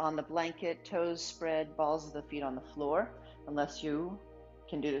heels on the blanket, toes spread, balls of the feet on the floor, unless you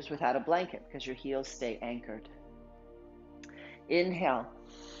can do this without a blanket because your heels stay anchored. Inhale,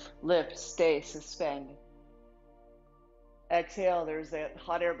 lift, stay, suspend. Exhale, there's that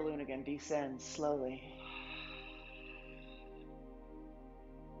hot air balloon again, descend slowly.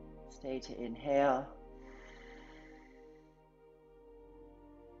 Stay to inhale.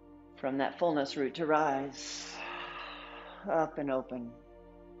 From that fullness root to rise, up and open.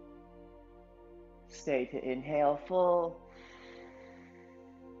 Stay to inhale full.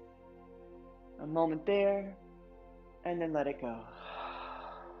 A moment there, and then let it go.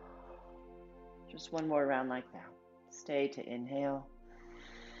 Just one more round like that. Stay to inhale.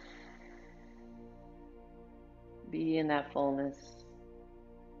 Be in that fullness.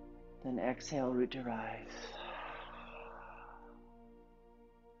 Then exhale, root to rise.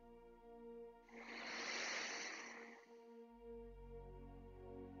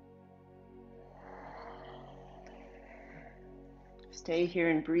 Stay here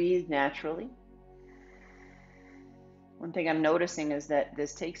and breathe naturally. One thing I'm noticing is that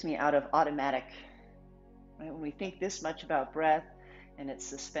this takes me out of automatic. Right? When we think this much about breath and its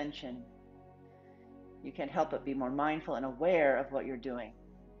suspension, you can't help but be more mindful and aware of what you're doing.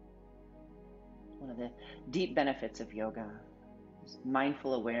 One of the deep benefits of yoga is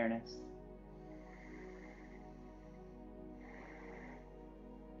mindful awareness.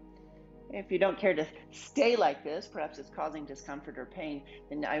 If you don't care to stay like this, perhaps it's causing discomfort or pain,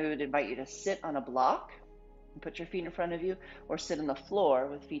 then I would invite you to sit on a block and put your feet in front of you, or sit on the floor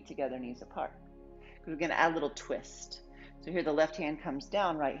with feet together, knees apart. Because we're going to add a little twist. So here the left hand comes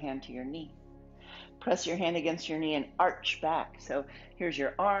down, right hand to your knee. Press your hand against your knee and arch back. So here's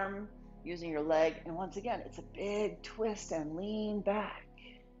your arm using your leg, and once again, it's a big twist and lean back.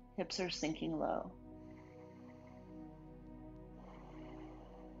 Hips are sinking low.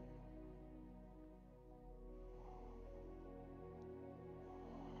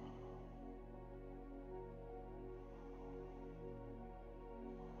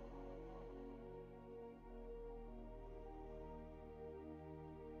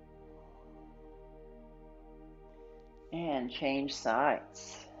 And change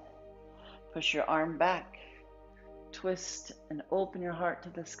sides. Push your arm back. Twist and open your heart to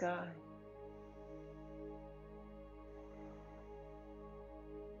the sky.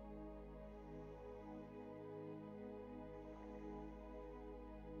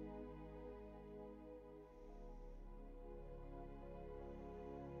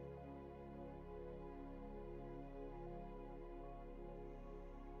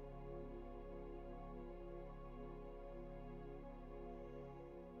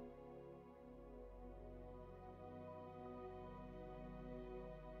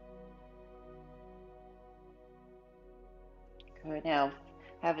 Good. Now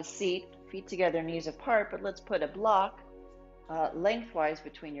have a seat, feet together, knees apart, but let's put a block lengthwise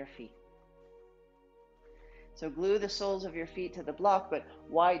between your feet. So glue the soles of your feet to the block, but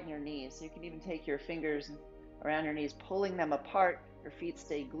widen your knees. So you can even take your fingers around your knees, pulling them apart. Your feet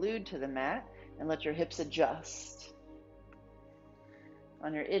stay glued to the mat, and let your hips adjust.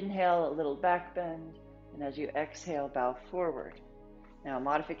 On your inhale, a little back bend, and as you exhale, bow forward. Now,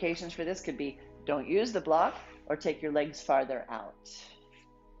 modifications for this could be don't use the block or take your legs farther out.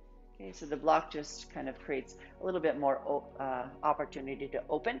 Okay, so the block just kind of creates a little bit more opportunity to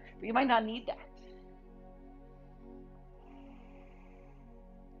open, but you might not need that.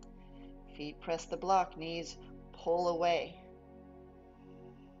 Feet press the block, knees pull away.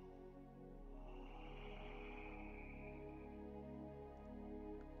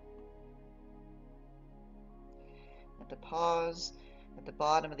 At the pause, at the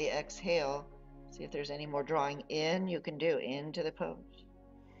bottom of the exhale, see if there's any more drawing in you can do into the pose.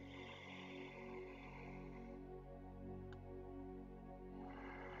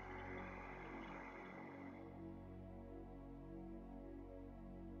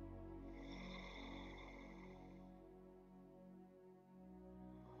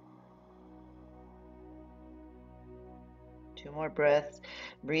 2 more breaths.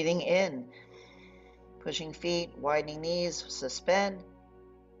 Breathing in, pushing feet, widening knees, suspend.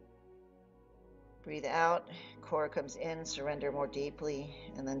 Breathe out, core comes in, surrender more deeply,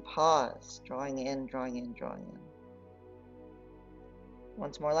 and then pause, drawing in, drawing in, drawing in.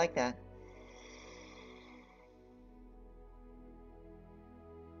 Once more like that.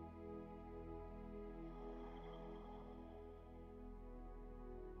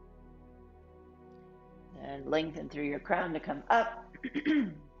 And lengthen through your crown to come up.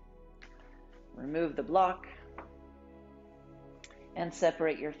 Remove the block. And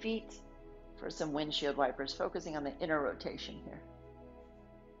separate your feet for some windshield wipers, focusing on the inner rotation here.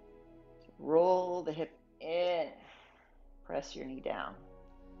 Roll the hip in. Press your knee down.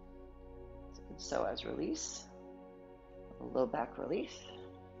 So as release. A low back release.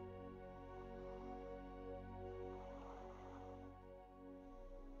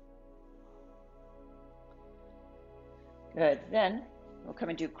 Good. Then we'll come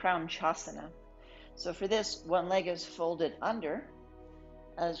and do crown chasana. So for this, one leg is folded under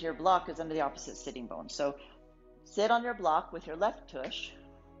as your block is under the opposite sitting bone. So sit on your block with your left tush.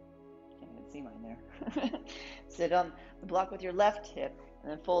 Can't even see mine there. Sit on the block with your left hip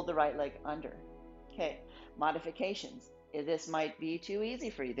and then fold the right leg under. Okay, modifications. If this might be too easy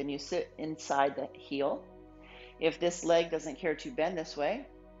for you, then you sit inside the heel. If this leg doesn't care to bend this way,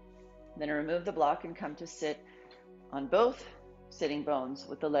 then remove the block and come to sit on both sitting bones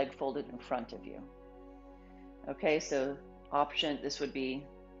with the leg folded in front of you. Okay, so option, this would be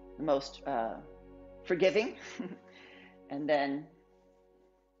the most forgiving. And then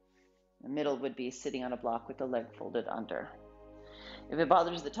the middle would be sitting on a block with the leg folded under. If it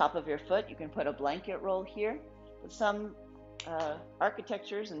bothers the top of your foot, you can put a blanket roll here. But some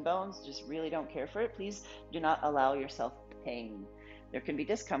architectures and bones just really don't care for it. Please do not allow yourself pain. There can be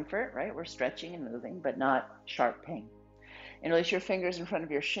discomfort, right? We're stretching and moving, but not sharp pain. And release your fingers in front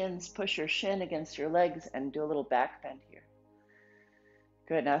of your shins. Push your shin against your legs and do a little back bend here.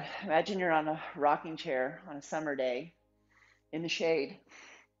 Good. Now imagine you're on a rocking chair on a summer day in the shade.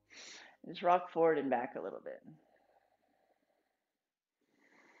 Just rock forward and back a little bit.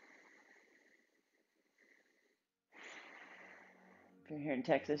 If you're here in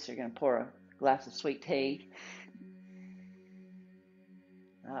Texas, you're going to pour a glass of sweet tea.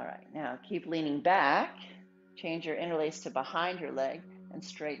 All right, now keep leaning back. Change your interlace to behind your leg and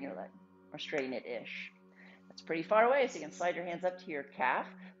straighten your leg, or straighten it-ish. That's pretty far away, so you can slide your hands up to your calf.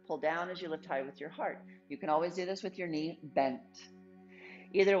 Pull down as you lift high with your heart. You can always do this with your knee bent.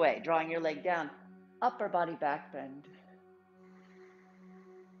 Either way, drawing your leg down, upper body back bend.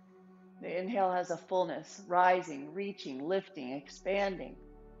 The inhale has a fullness, rising, reaching, lifting, expanding.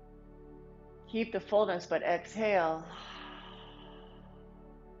 Keep the fullness, but exhale.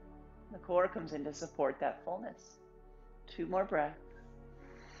 The core comes in to support that fullness. 2 more breaths.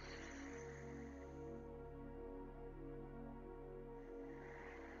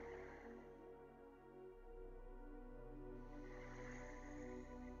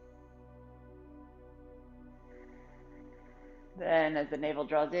 Then as the navel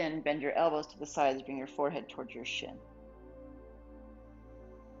draws in, bend your elbows to the sides, bring your forehead towards your shin.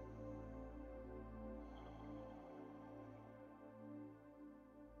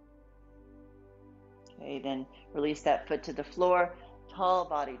 Okay, then release that foot to the floor. Tall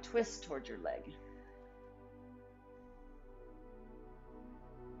body, twist towards your leg.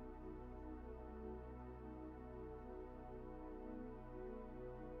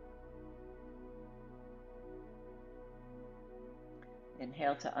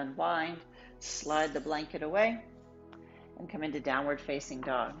 Inhale to unwind, slide the blanket away, and come into downward facing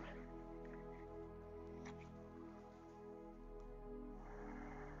dog.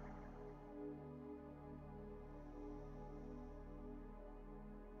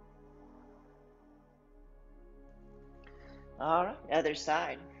 All right, other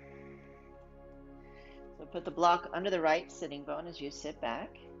side. So put the block under the right sitting bone as you sit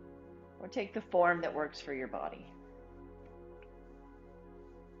back, or take the form that works for your body.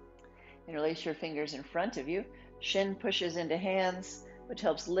 Interlace your fingers in front of you. Shin pushes into hands, which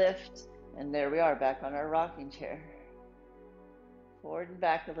helps lift. And there we are, back on our rocking chair. Forward and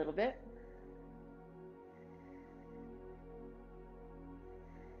back a little bit.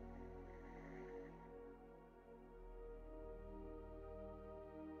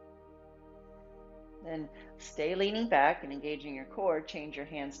 Then stay leaning back and engaging your core. Change your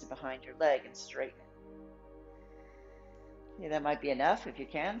hands to behind your leg and straighten it. Okay, that might be enough. If you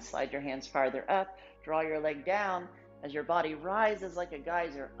can, slide your hands farther up. Draw your leg down as your body rises like a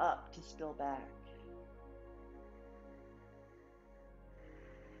geyser up to spill back.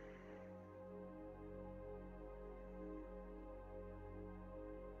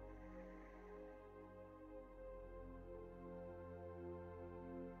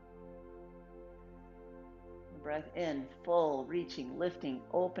 breath in, full, reaching, lifting,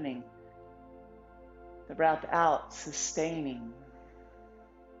 opening. The breath out, sustaining.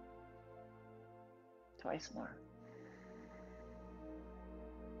 Twice more.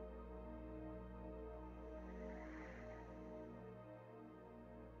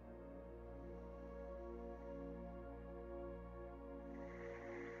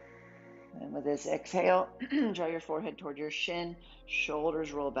 And with this exhale, draw your forehead toward your shin,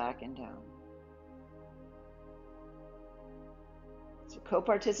 shoulders roll back and down. So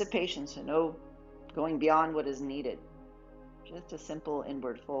co-participation, so no going beyond what is needed. Just a simple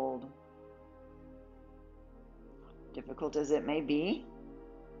inward fold. Difficult as it may be.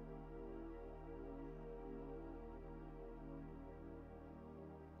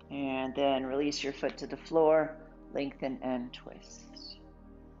 And then release your foot to the floor, lengthen and twist.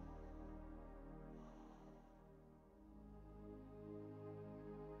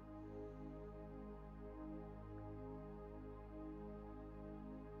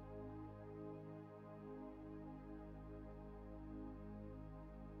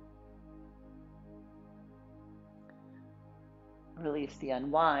 Release the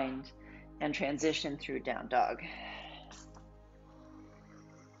unwind and transition through down dog.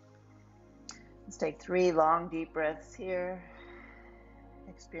 Let's take 3 long, deep breaths here.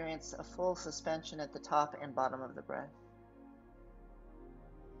 Experience a full suspension at the top and bottom of the breath.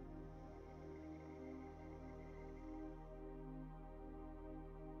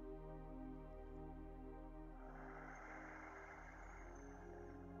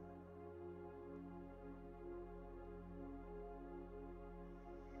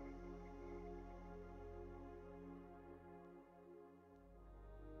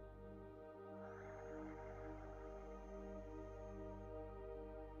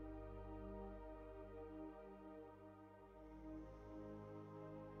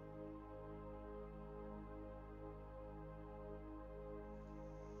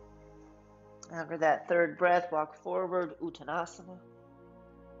 After that third breath, walk forward, Uttanasana.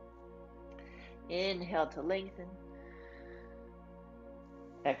 Inhale to lengthen.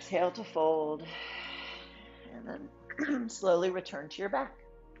 Exhale to fold. And then slowly return to your back.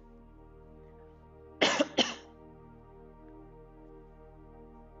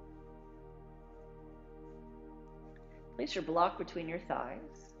 Place your block between your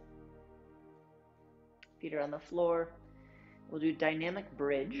thighs. Feet are on the floor. We'll do dynamic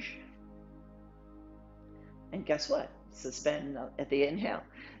bridge. And guess what? Suspend at the inhale.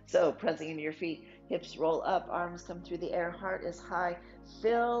 So pressing into your feet, hips roll up, arms come through the air, heart is high.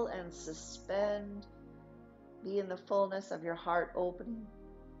 Fill and suspend. Be in the fullness of your heart opening.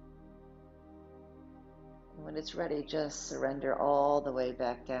 And when it's ready, just surrender all the way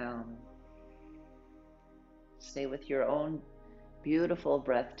back down. Stay with your own beautiful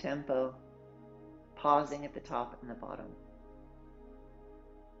breath tempo, pausing at the top and the bottom.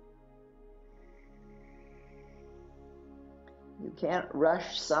 You can't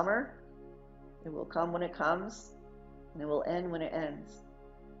rush summer. It will come when it comes, and it will end when it ends,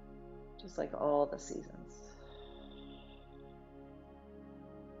 just like all the seasons.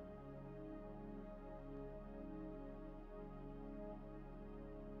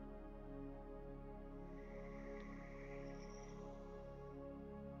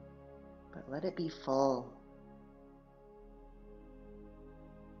 But let it be full.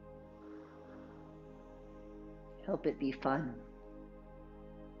 Help it be fun.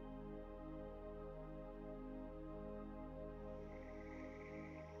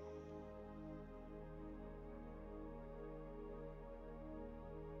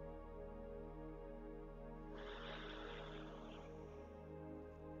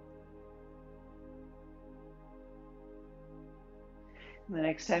 And the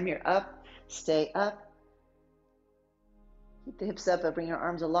next time you're up, stay up. Keep the hips up, but bring your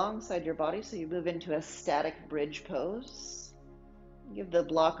arms alongside your body so you move into a static bridge pose. Give the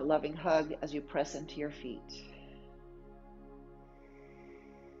block a loving hug as you press into your feet.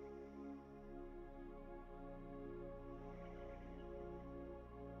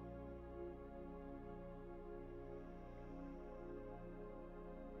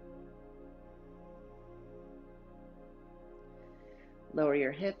 Lower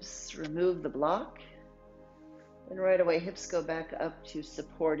your hips, remove the block. And right away, hips go back up to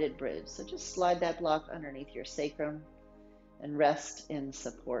supported bridge. So just slide that block underneath your sacrum and rest in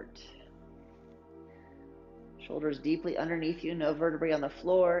support. Shoulders deeply underneath you, no vertebrae on the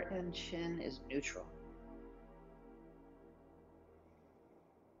floor, and chin is neutral.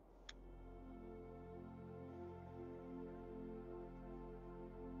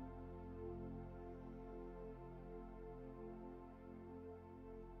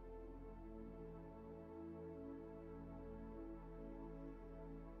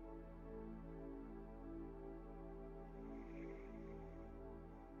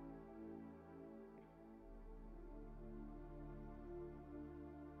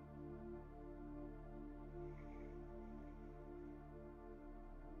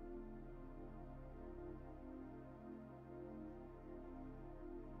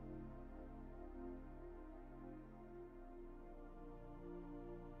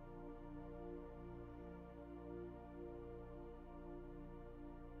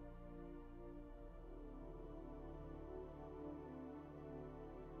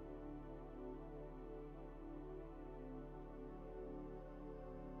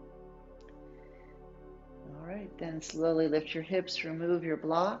 Then slowly lift your hips, remove your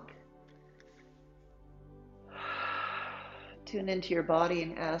block. Tune into your body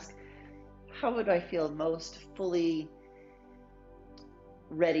and ask, how would I feel most fully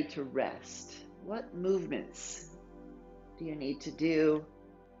ready to rest? What movements do you need to do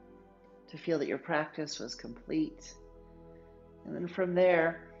to feel that your practice was complete? And then from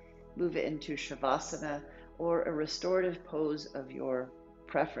there, move it into Shavasana or a restorative pose of your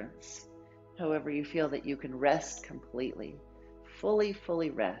preference. However you feel that you can rest completely, fully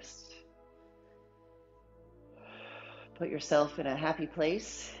rest. Put yourself in a happy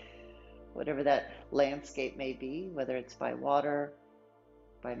place, whatever that landscape may be, whether it's by water,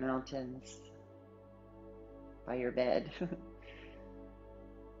 by mountains, by your bed.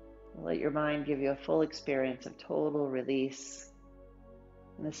 Let your mind give you a full experience of total release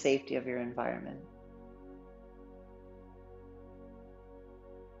in the safety of your environment.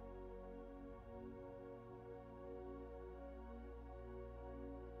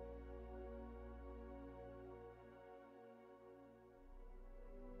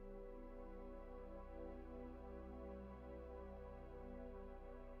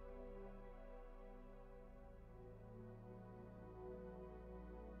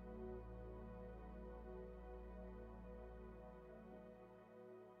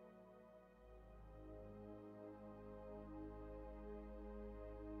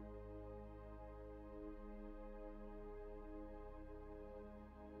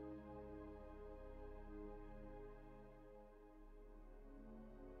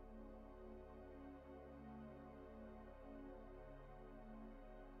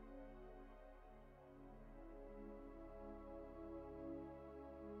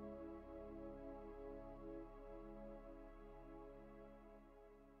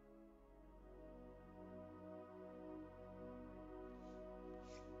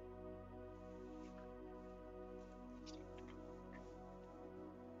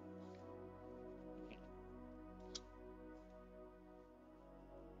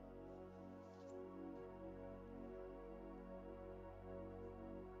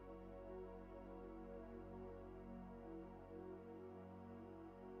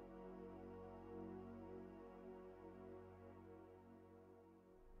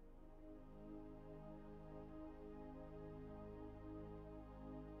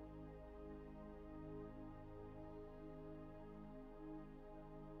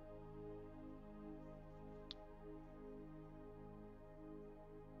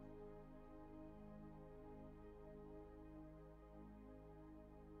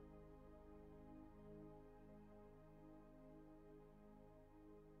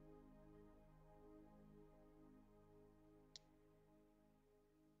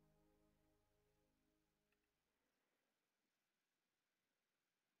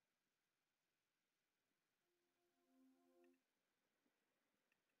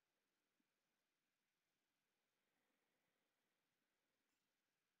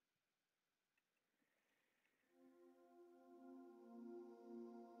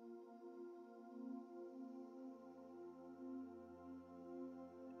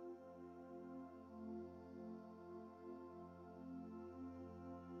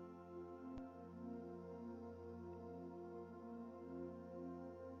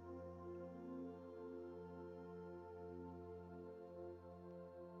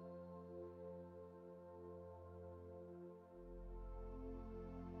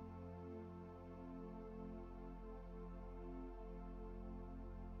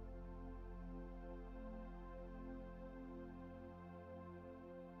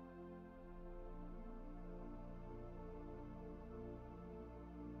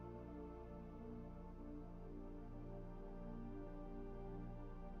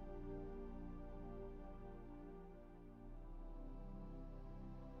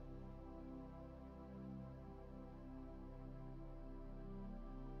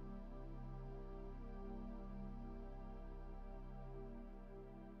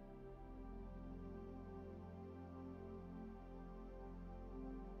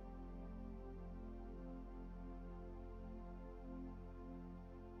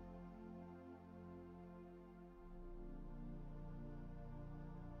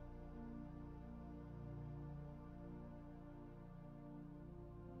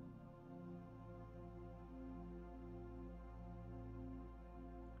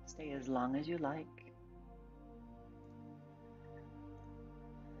 Stay as long as you like,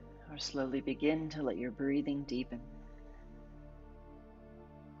 or slowly begin to let your breathing deepen.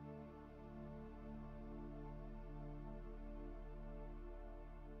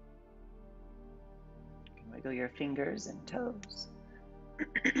 You can wiggle your fingers and toes.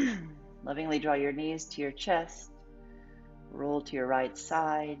 Lovingly draw your knees to your chest. Roll to your right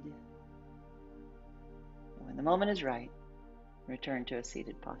side. When the moment is right, return to a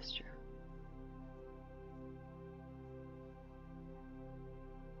seated posture.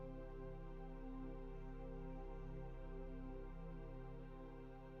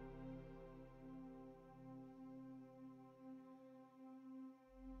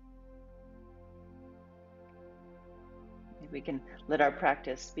 We can let our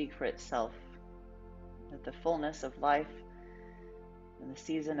practice speak for itself, that the fullness of life and the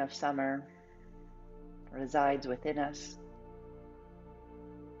season of summer resides within us.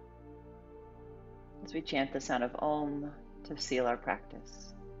 As we chant the sound of Om to seal our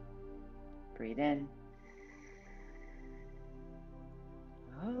practice. Breathe in.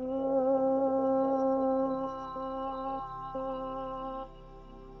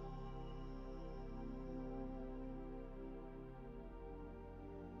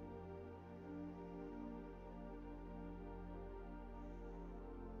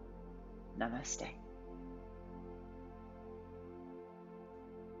 Namaste.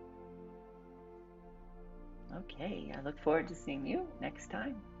 Okay, I look forward to seeing you next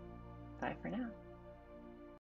time. Bye for now.